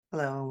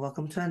Hello, and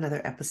welcome to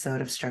another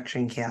episode of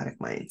Structuring Chaotic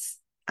Minds.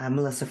 I'm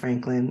Melissa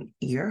Franklin,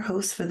 your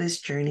host for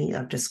this journey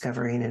of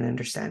discovering and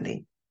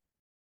understanding.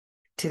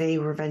 Today,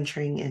 we're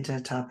venturing into a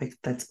topic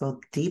that's both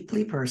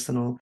deeply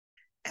personal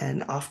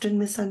and often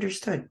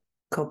misunderstood: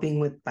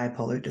 coping with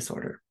bipolar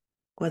disorder.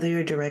 Whether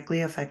you're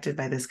directly affected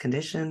by this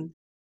condition,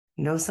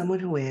 know someone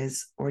who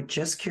is, or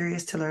just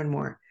curious to learn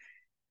more,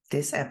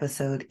 this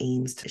episode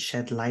aims to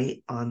shed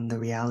light on the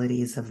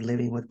realities of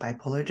living with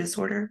bipolar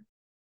disorder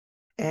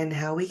and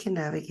how we can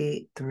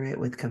navigate through it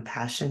with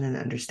compassion and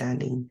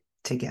understanding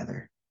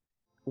together.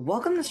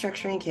 Welcome to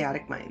Structuring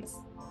Chaotic Minds,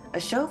 a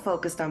show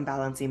focused on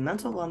balancing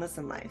mental wellness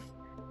and life.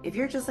 If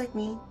you're just like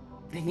me,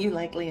 then you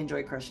likely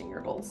enjoy crushing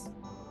your goals.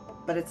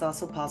 But it's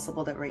also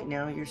possible that right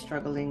now you're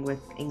struggling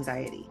with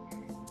anxiety,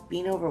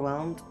 being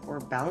overwhelmed, or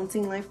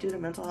balancing life due to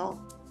mental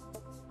health.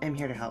 I'm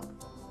here to help.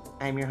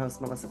 I'm your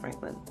host, Melissa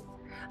Franklin.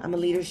 I'm a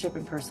leadership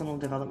and personal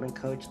development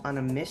coach on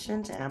a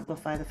mission to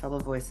amplify the fellow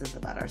voices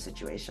about our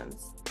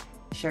situations,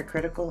 share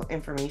critical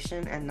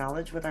information and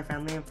knowledge with our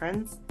family and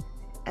friends,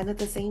 and at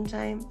the same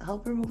time,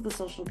 help remove the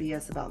social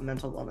BS about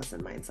mental wellness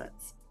and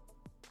mindsets.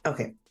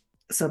 Okay,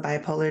 so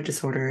bipolar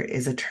disorder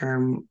is a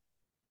term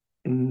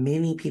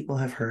many people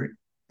have heard,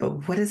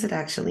 but what does it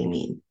actually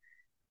mean?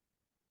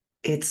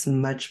 It's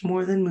much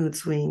more than mood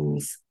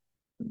swings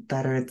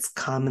that it's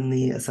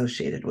commonly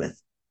associated with.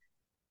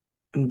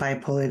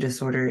 Bipolar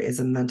disorder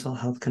is a mental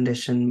health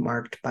condition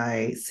marked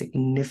by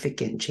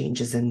significant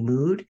changes in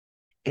mood,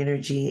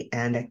 energy,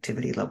 and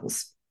activity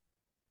levels.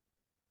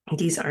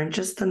 These aren't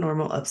just the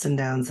normal ups and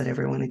downs that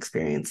everyone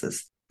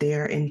experiences. They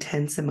are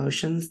intense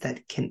emotions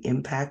that can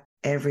impact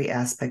every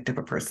aspect of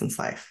a person's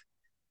life.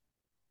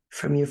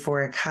 From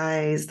euphoric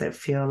highs that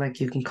feel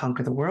like you can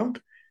conquer the world,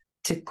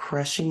 to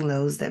crushing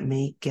lows that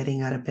make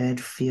getting out of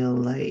bed feel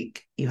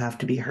like you have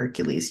to be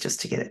Hercules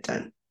just to get it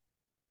done.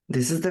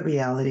 This is the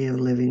reality of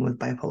living with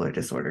bipolar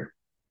disorder.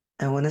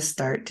 I want to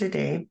start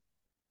today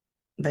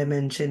by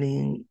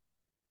mentioning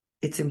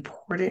it's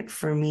important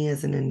for me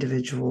as an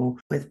individual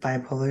with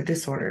bipolar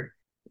disorder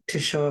to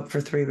show up for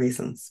 3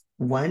 reasons.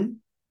 1,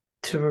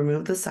 to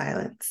remove the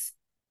silence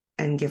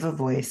and give a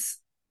voice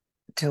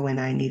to when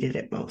I needed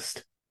it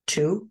most.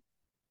 2,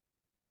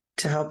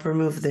 to help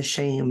remove the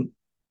shame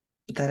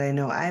that I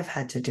know I've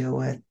had to deal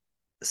with,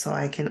 so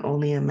I can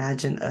only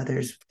imagine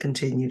others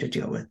continue to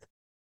deal with.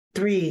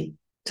 3,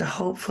 to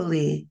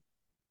hopefully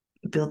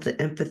build the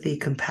empathy,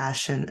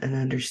 compassion, and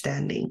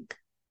understanding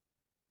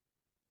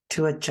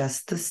to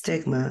adjust the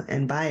stigma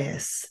and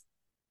bias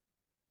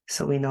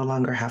so we no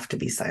longer have to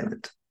be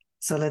silent.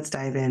 So let's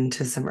dive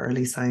into some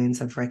early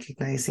signs of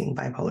recognizing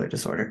bipolar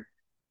disorder.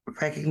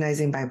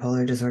 Recognizing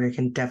bipolar disorder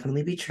can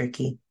definitely be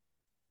tricky.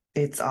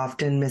 It's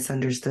often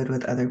misunderstood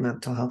with other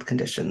mental health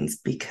conditions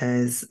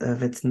because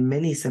of its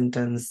many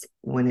symptoms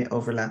when it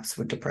overlaps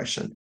with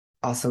depression,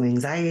 also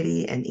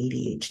anxiety and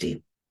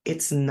ADHD.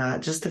 It's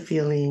not just a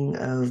feeling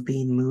of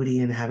being moody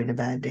and having a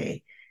bad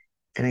day.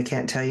 And I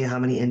can't tell you how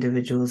many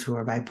individuals who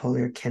are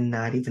bipolar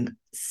cannot even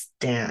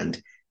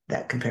stand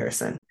that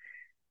comparison.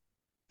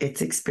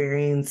 It's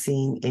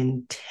experiencing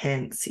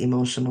intense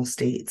emotional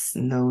states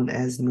known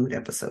as mood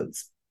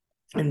episodes.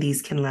 And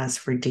these can last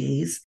for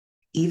days,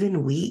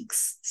 even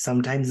weeks,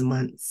 sometimes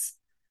months.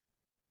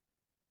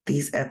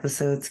 These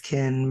episodes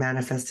can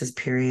manifest as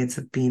periods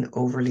of being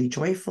overly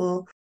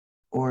joyful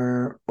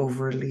or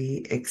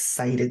overly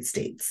excited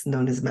states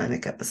known as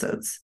manic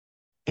episodes.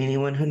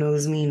 Anyone who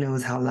knows me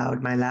knows how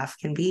loud my laugh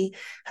can be,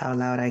 how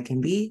loud I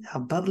can be,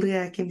 how bubbly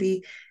I can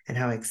be, and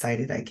how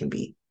excited I can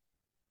be.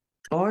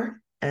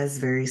 Or as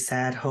very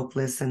sad,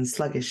 hopeless, and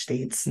sluggish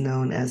states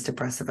known as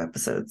depressive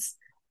episodes.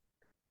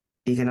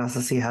 You can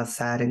also see how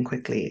sad and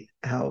quickly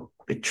how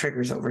it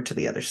triggers over to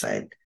the other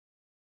side.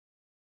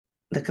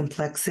 The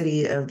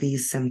complexity of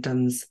these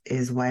symptoms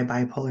is why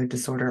bipolar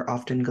disorder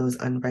often goes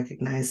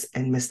unrecognized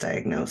and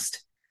misdiagnosed,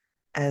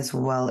 as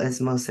well as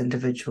most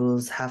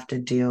individuals have to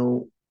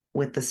deal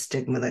with the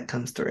stigma that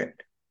comes through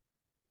it.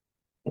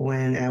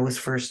 When I was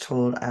first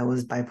told I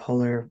was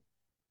bipolar,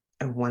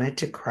 I wanted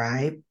to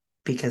cry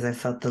because I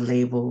felt the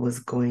label was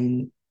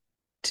going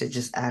to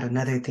just add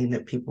another thing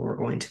that people were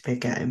going to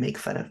pick at and make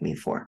fun of me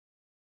for.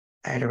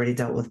 I had already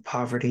dealt with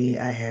poverty.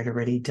 I had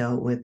already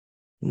dealt with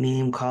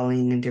name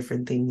calling and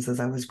different things as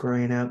I was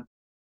growing up.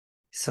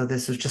 So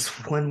this was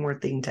just one more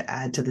thing to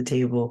add to the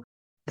table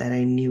that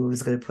I knew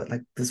was going to put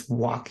like this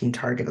walking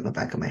target on the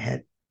back of my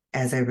head.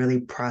 As I really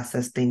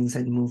processed things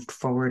and moved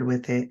forward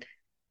with it,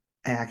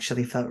 I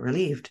actually felt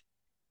relieved,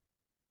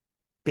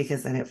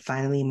 because then it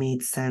finally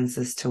made sense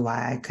as to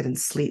why I couldn't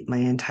sleep my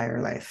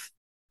entire life.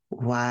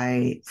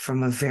 Why,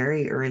 from a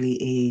very early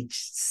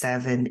age,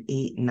 7,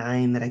 8,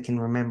 9, that I can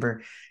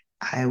remember,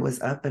 I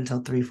was up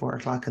until 3, 4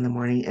 o'clock in the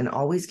morning and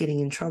always getting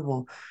in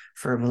trouble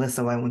for,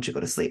 Melissa, why won't you go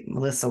to sleep?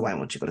 Melissa, why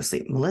won't you go to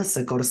sleep?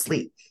 Melissa, go to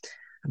sleep.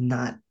 I'm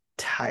not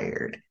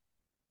tired.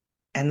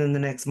 And then the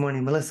next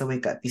morning, Melissa,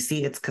 wake up. You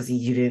see, it's because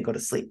you didn't go to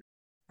sleep,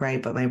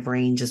 right? But my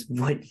brain just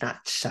would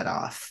not shut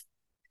off.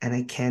 And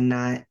I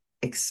cannot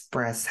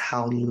express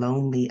how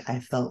lonely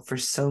I felt for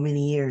so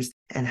many years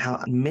and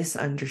how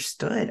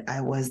misunderstood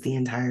I was the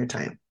entire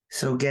time.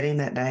 So getting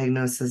that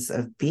diagnosis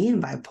of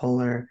being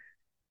bipolar,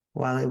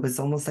 while it was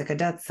almost like a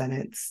death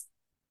sentence,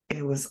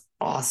 it was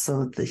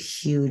also the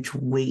huge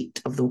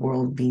weight of the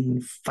world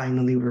being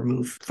finally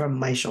removed from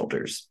my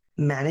shoulders.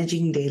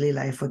 Managing daily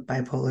life with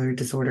bipolar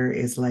disorder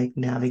is like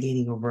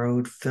navigating a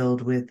road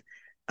filled with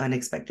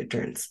unexpected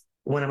turns.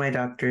 One of my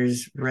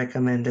doctors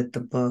recommended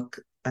the book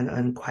An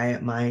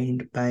Unquiet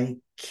Mind by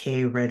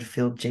Kay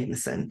Redfield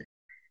Jameson.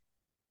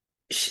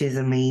 She's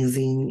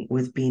amazing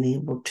with being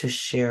able to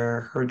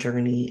share her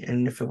journey.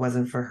 And if it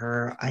wasn't for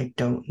her, I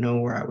don't know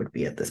where I would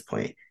be at this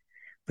point.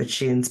 But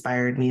she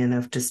inspired me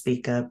enough to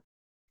speak up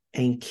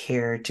and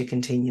care to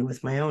continue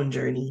with my own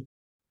journey.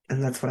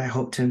 And that's what I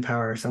hope to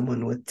empower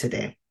someone with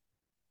today.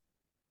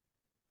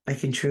 I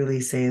can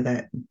truly say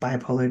that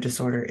bipolar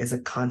disorder is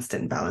a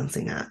constant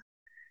balancing act.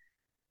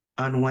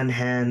 On one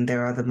hand,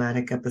 there are the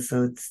manic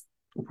episodes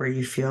where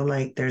you feel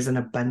like there's an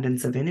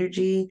abundance of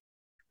energy,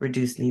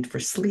 reduced need for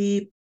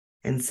sleep,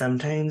 and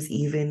sometimes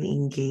even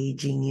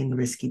engaging in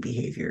risky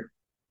behavior.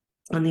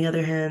 On the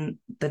other hand,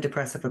 the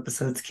depressive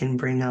episodes can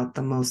bring out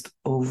the most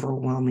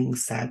overwhelming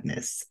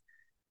sadness,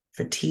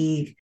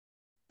 fatigue,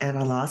 and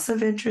a loss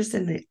of interest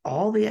in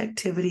all the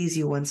activities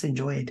you once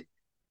enjoyed.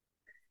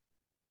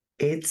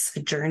 It's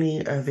a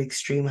journey of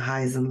extreme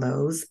highs and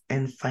lows,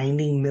 and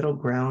finding middle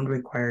ground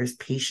requires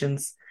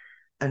patience,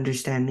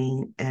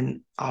 understanding,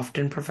 and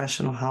often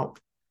professional help.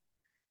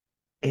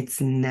 It's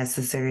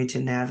necessary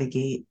to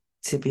navigate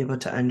to be able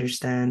to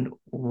understand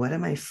what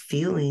am I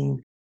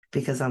feeling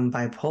because I'm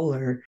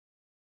bipolar,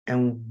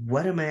 and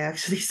what am I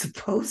actually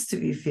supposed to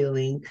be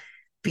feeling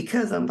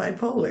because I'm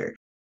bipolar.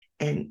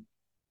 And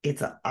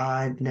it's an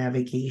odd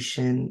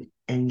navigation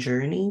and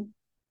journey,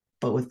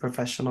 but with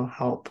professional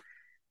help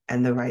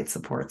and the right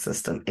support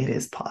system, it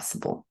is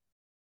possible.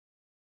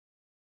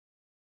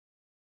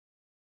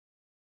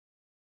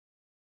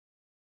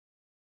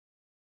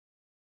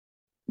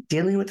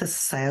 Dealing with the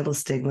societal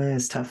stigma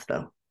is tough,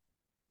 though.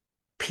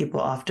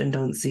 People often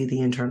don't see the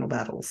internal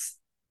battles,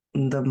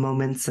 the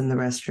moments in the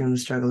restroom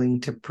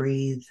struggling to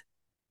breathe,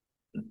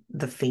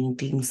 the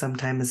fainting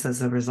sometimes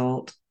as a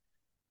result,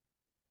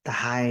 the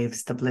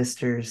hives, the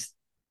blisters,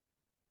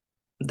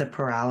 the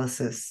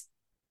paralysis.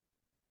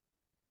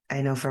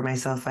 I know for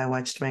myself, I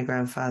watched my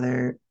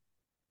grandfather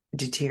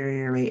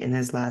deteriorate in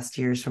his last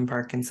years from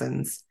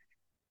Parkinson's.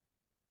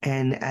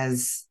 And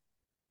as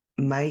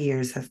my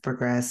years have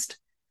progressed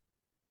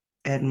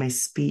and my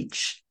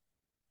speech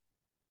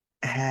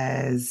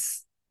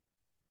has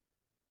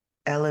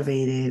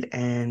elevated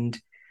and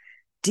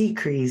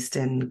decreased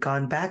and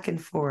gone back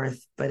and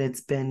forth, but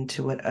it's been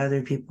to what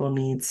other people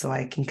need so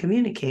I can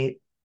communicate.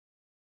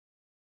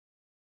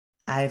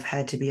 I've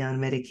had to be on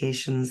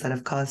medications that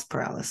have caused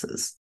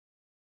paralysis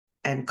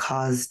and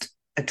caused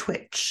a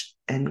twitch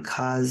and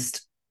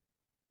caused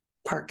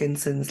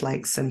Parkinson's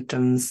like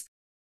symptoms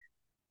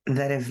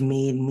that have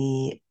made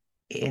me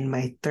in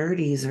my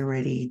 30s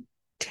already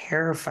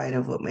terrified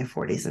of what my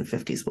 40s and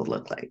 50s will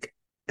look like.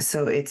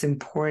 So it's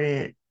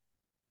important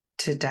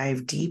to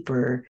dive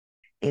deeper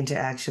into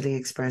actually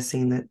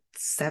expressing that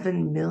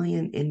 7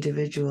 million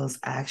individuals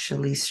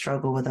actually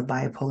struggle with a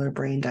bipolar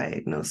brain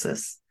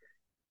diagnosis.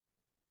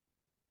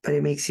 But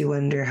it makes you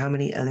wonder how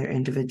many other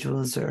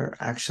individuals are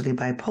actually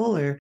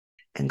bipolar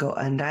and go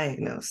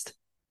undiagnosed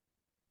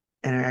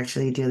and are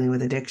actually dealing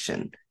with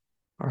addiction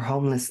or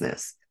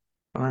homelessness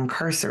or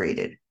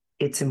incarcerated.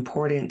 It's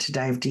important to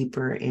dive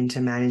deeper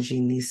into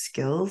managing these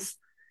skills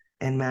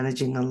and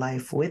managing a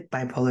life with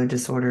bipolar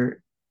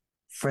disorder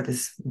for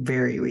this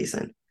very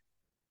reason.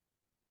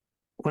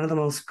 One of the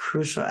most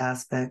crucial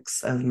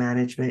aspects of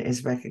management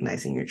is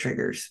recognizing your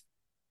triggers.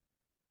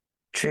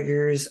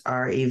 Triggers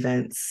are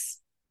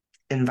events,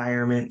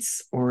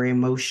 environments, or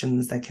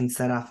emotions that can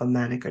set off a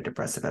manic or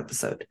depressive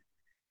episode.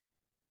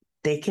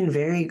 They can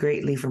vary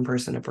greatly from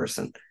person to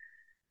person.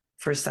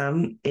 For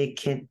some, it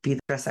can be the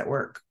stress at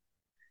work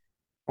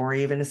or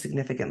even a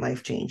significant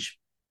life change.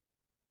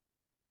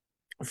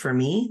 For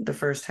me, the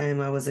first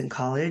time I was in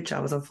college, I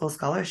was on full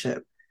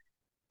scholarship.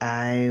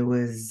 I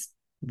was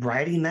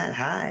riding that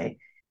high.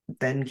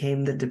 Then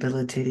came the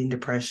debilitating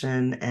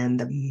depression and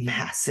the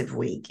massive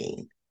weight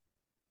gain.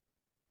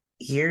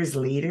 Years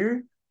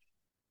later,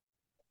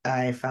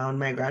 I found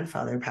my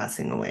grandfather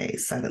passing away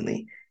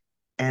suddenly.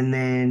 And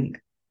then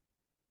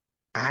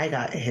I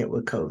got hit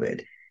with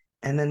COVID.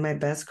 And then my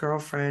best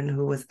girlfriend,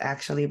 who was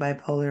actually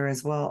bipolar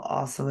as well,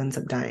 also ends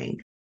up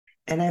dying.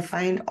 And I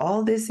find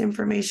all this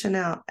information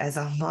out as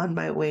I'm on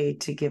my way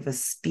to give a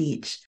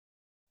speech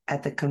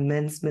at the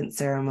commencement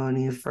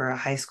ceremony for a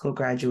high school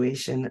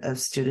graduation of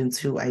students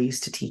who I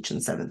used to teach in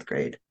 7th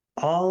grade.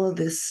 All of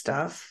this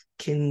stuff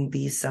can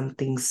be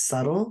something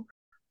subtle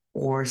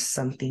or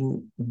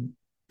something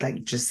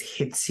that just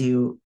hits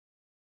you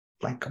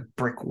like a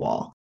brick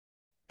wall,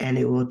 and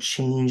it will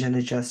change and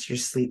adjust your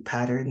sleep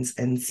patterns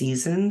and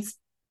seasons.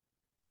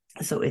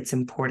 So it's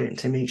important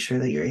to make sure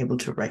that you're able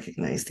to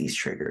recognize these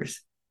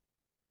triggers.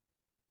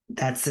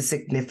 That's a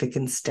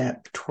significant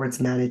step towards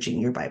managing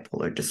your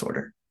bipolar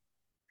disorder.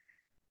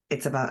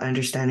 It's about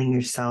understanding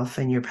yourself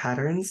and your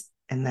patterns,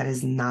 and that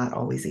is not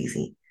always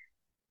easy.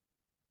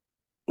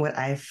 What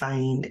I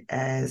find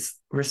as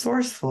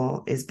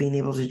resourceful is being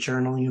able to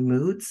journal your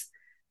moods,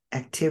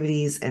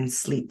 activities, and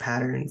sleep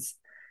patterns,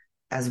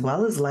 as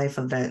well as life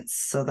events,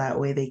 so that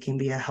way they can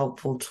be a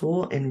helpful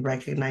tool in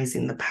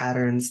recognizing the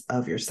patterns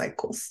of your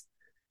cycles.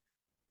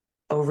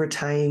 Over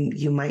time,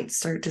 you might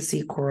start to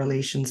see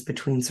correlations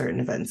between certain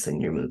events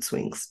and your mood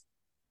swings.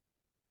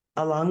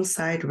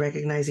 Alongside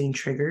recognizing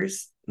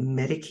triggers,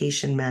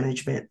 medication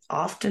management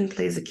often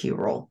plays a key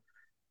role.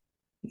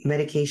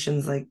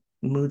 Medications like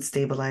mood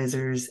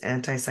stabilizers,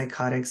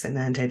 antipsychotics, and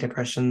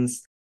antidepressants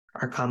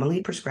are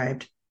commonly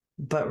prescribed,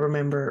 but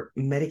remember,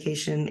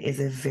 medication is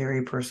a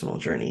very personal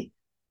journey.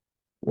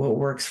 What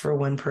works for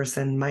one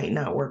person might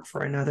not work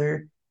for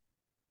another,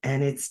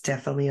 and it's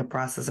definitely a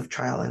process of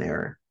trial and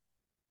error.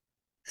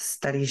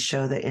 Studies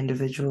show that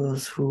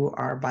individuals who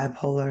are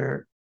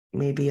bipolar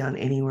may be on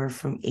anywhere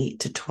from 8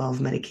 to 12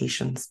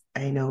 medications.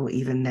 I know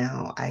even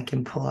now I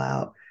can pull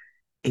out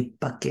a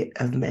bucket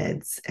of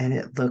meds and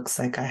it looks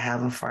like I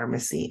have a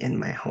pharmacy in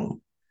my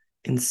home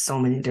in so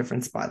many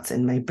different spots,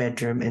 in my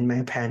bedroom, in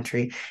my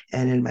pantry,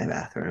 and in my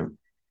bathroom,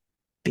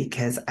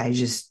 because I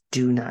just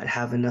do not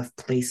have enough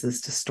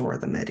places to store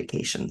the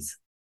medications.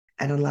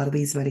 And a lot of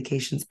these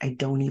medications I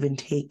don't even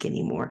take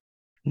anymore,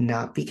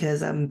 not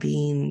because I'm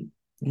being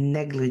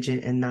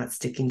negligent and not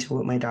sticking to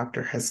what my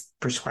doctor has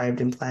prescribed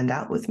and planned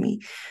out with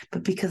me,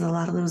 but because a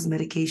lot of those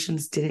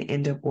medications didn't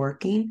end up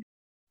working,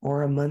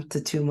 or a month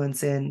to 2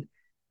 months in,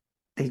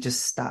 they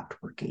just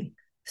stopped working.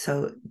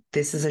 So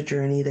this is a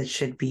journey that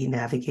should be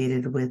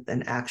navigated with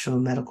an actual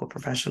medical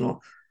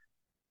professional.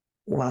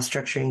 While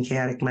Structuring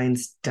Chaotic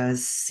Minds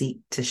does seek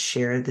to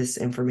share this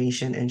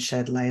information and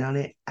shed light on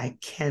it, I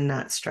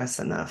cannot stress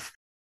enough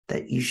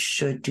that you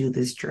should do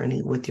this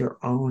journey with your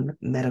own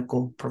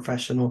medical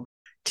professional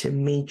to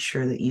make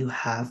sure that you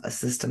have a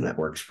system that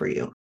works for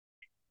you.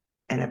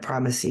 And I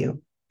promise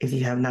you, if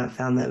you have not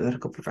found that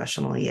medical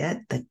professional yet,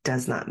 that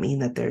does not mean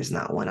that there's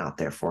not one out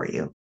there for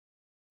you.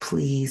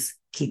 Please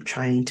keep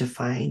trying to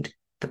find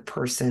the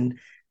person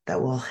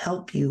that will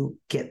help you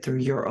get through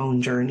your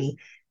own journey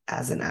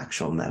as an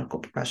actual medical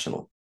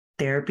professional.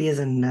 Therapy is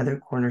another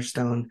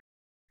cornerstone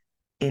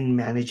in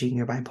managing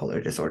your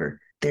bipolar disorder.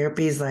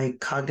 Therapies like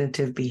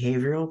cognitive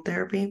behavioral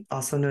therapy,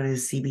 also known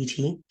as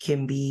CBT,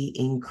 can be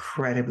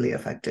incredibly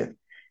effective.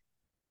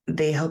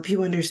 They help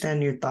you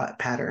understand your thought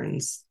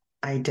patterns,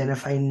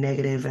 identify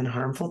negative and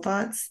harmful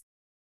thoughts,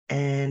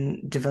 and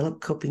develop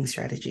coping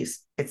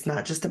strategies. It's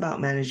not just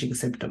about managing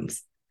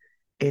symptoms.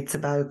 It's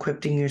about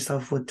equipping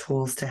yourself with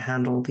tools to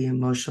handle the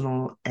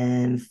emotional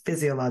and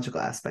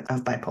physiological aspect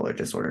of bipolar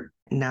disorder.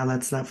 Now,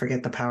 let's not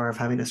forget the power of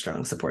having a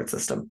strong support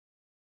system.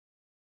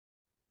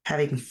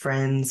 Having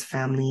friends,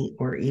 family,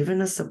 or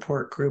even a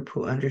support group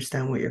who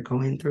understand what you're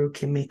going through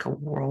can make a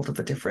world of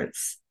a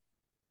difference.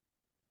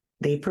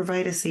 They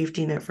provide a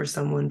safety net for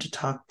someone to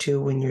talk to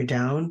when you're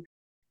down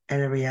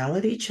and a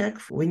reality check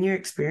when you're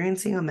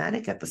experiencing a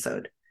manic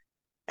episode.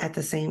 At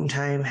the same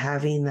time,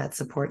 having that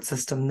support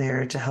system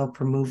there to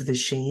help remove the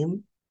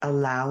shame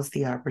allows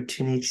the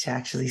opportunity to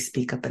actually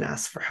speak up and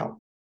ask for help.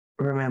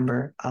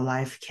 Remember, a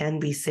life can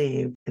be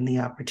saved in the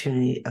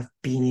opportunity of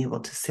being able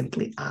to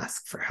simply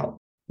ask for help.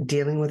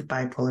 Dealing with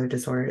bipolar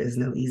disorder is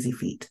no easy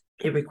feat.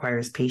 It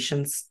requires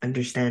patience,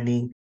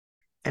 understanding,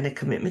 and a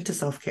commitment to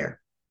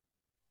self-care.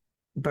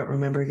 But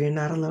remember, you're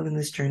not alone in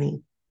this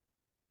journey.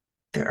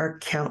 There are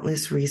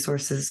countless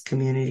resources,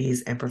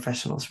 communities, and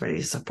professionals ready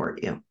to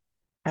support you.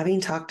 Having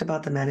talked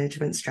about the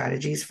management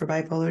strategies for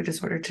bipolar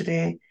disorder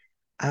today,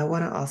 I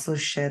want to also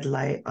shed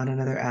light on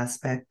another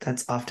aspect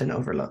that's often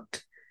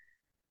overlooked.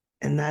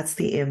 And that's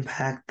the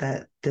impact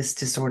that this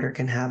disorder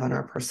can have on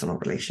our personal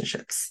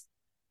relationships.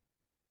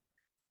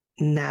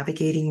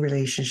 Navigating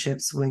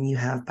relationships when you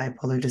have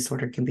bipolar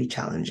disorder can be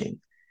challenging.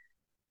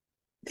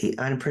 The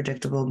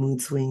unpredictable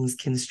mood swings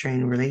can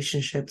strain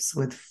relationships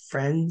with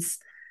friends,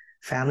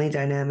 family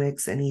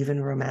dynamics, and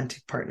even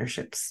romantic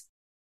partnerships.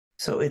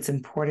 So it's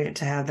important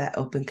to have that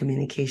open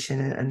communication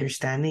and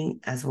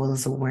understanding, as well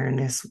as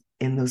awareness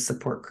in those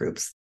support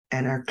groups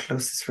and our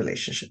closest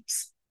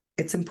relationships.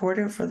 It's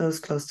important for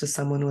those close to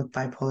someone with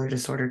bipolar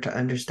disorder to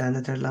understand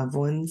that their loved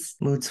ones'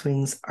 mood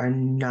swings are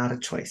not a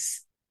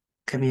choice.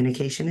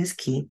 Communication is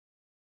key.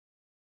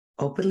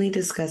 Openly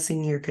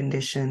discussing your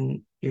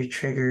condition, your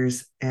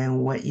triggers,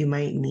 and what you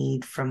might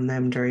need from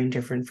them during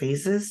different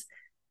phases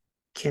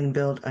can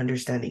build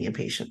understanding and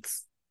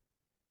patience.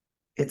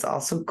 It's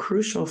also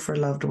crucial for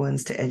loved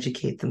ones to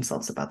educate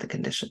themselves about the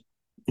condition.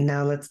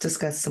 Now let's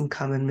discuss some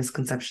common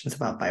misconceptions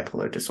about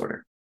bipolar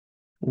disorder.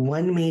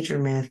 One major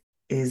myth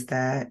is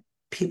that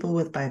people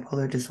with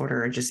bipolar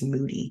disorder are just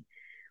moody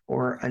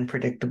or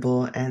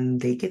unpredictable, and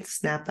they can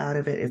snap out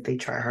of it if they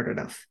try hard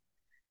enough.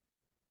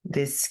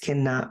 This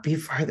cannot be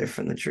farther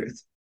from the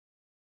truth.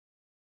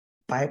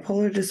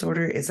 Bipolar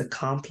disorder is a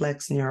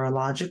complex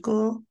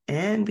neurological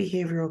and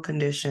behavioral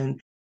condition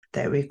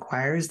that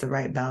requires the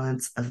right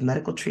balance of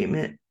medical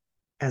treatment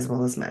as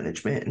well as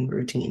management and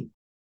routine.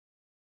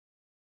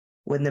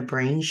 When the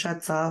brain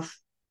shuts off,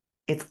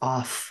 It's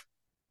off.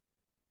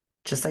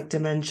 Just like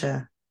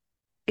dementia,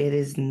 it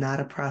is not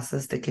a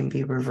process that can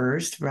be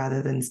reversed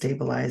rather than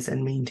stabilized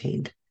and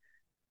maintained.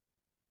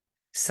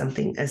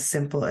 Something as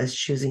simple as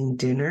choosing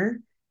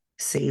dinner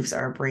saves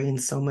our brain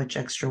so much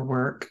extra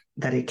work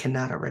that it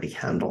cannot already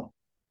handle.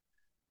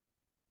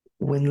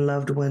 When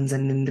loved ones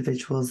and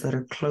individuals that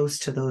are close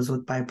to those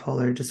with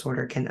bipolar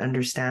disorder can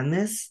understand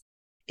this,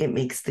 it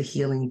makes the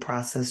healing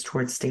process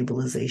towards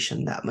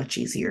stabilization that much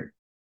easier.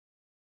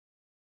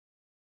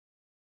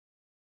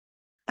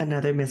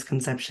 Another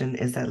misconception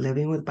is that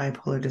living with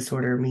bipolar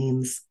disorder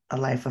means a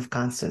life of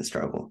constant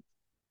struggle.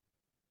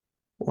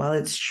 While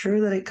it's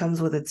true that it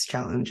comes with its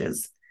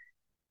challenges,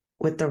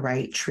 with the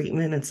right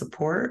treatment and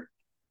support,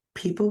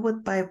 people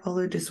with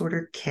bipolar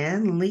disorder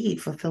can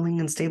lead fulfilling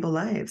and stable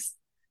lives.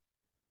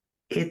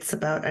 It's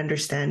about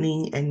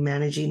understanding and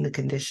managing the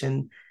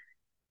condition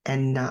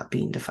and not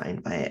being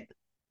defined by it.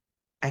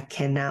 I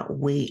cannot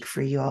wait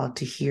for you all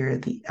to hear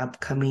the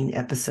upcoming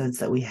episodes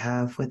that we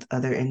have with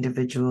other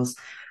individuals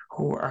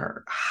who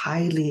are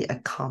highly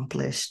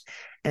accomplished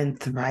and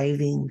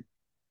thriving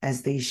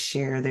as they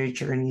share their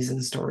journeys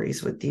and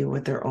stories with you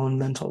with their own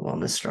mental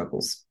wellness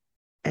struggles.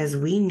 As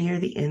we near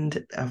the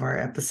end of our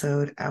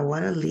episode, I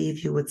want to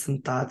leave you with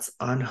some thoughts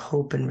on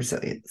hope and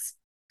resilience.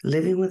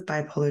 Living with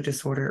bipolar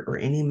disorder or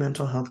any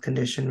mental health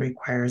condition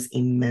requires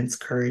immense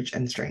courage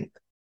and strength.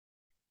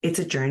 It's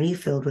a journey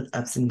filled with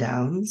ups and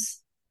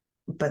downs,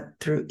 but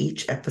through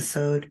each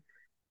episode,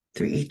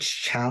 through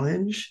each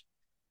challenge,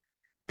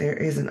 there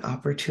is an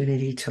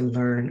opportunity to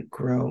learn,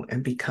 grow,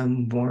 and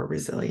become more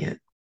resilient.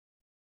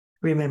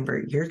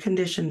 Remember, your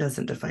condition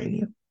doesn't define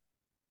you.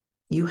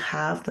 You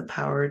have the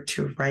power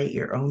to write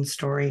your own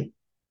story,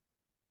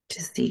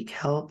 to seek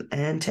help,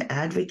 and to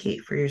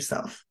advocate for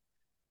yourself.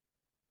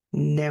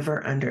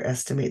 Never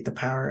underestimate the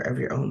power of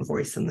your own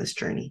voice in this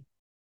journey.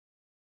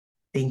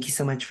 Thank you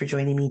so much for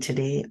joining me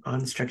today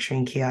on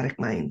Structuring Chaotic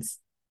Minds.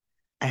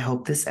 I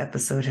hope this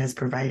episode has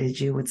provided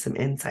you with some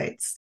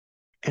insights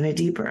and a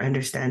deeper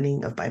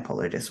understanding of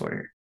bipolar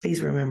disorder.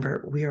 Please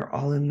remember, we are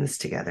all in this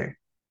together.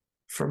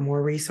 For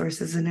more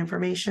resources and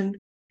information,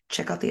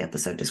 check out the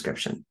episode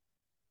description.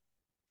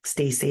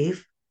 Stay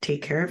safe,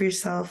 take care of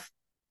yourself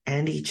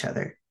and each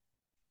other.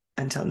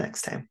 Until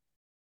next time.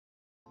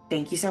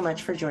 Thank you so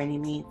much for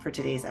joining me for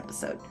today's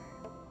episode.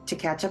 To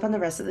catch up on the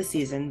rest of the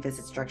season,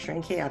 visit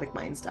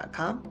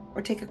structuringchaoticminds.com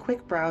or take a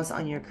quick browse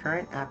on your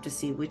current app to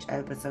see which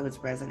episodes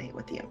resonate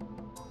with you.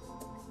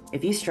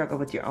 If you struggle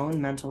with your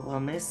own mental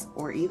wellness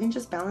or even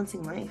just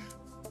balancing life,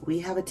 we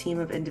have a team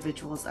of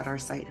individuals at our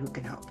site who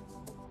can help.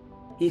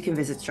 You can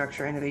visit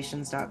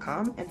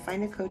structureinnovations.com and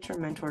find a coach or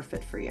mentor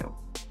fit for you.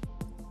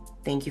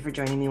 Thank you for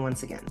joining me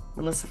once again,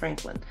 Melissa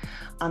Franklin,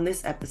 on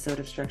this episode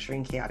of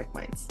Structuring Chaotic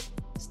Minds.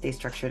 Stay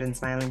structured and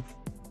smiling.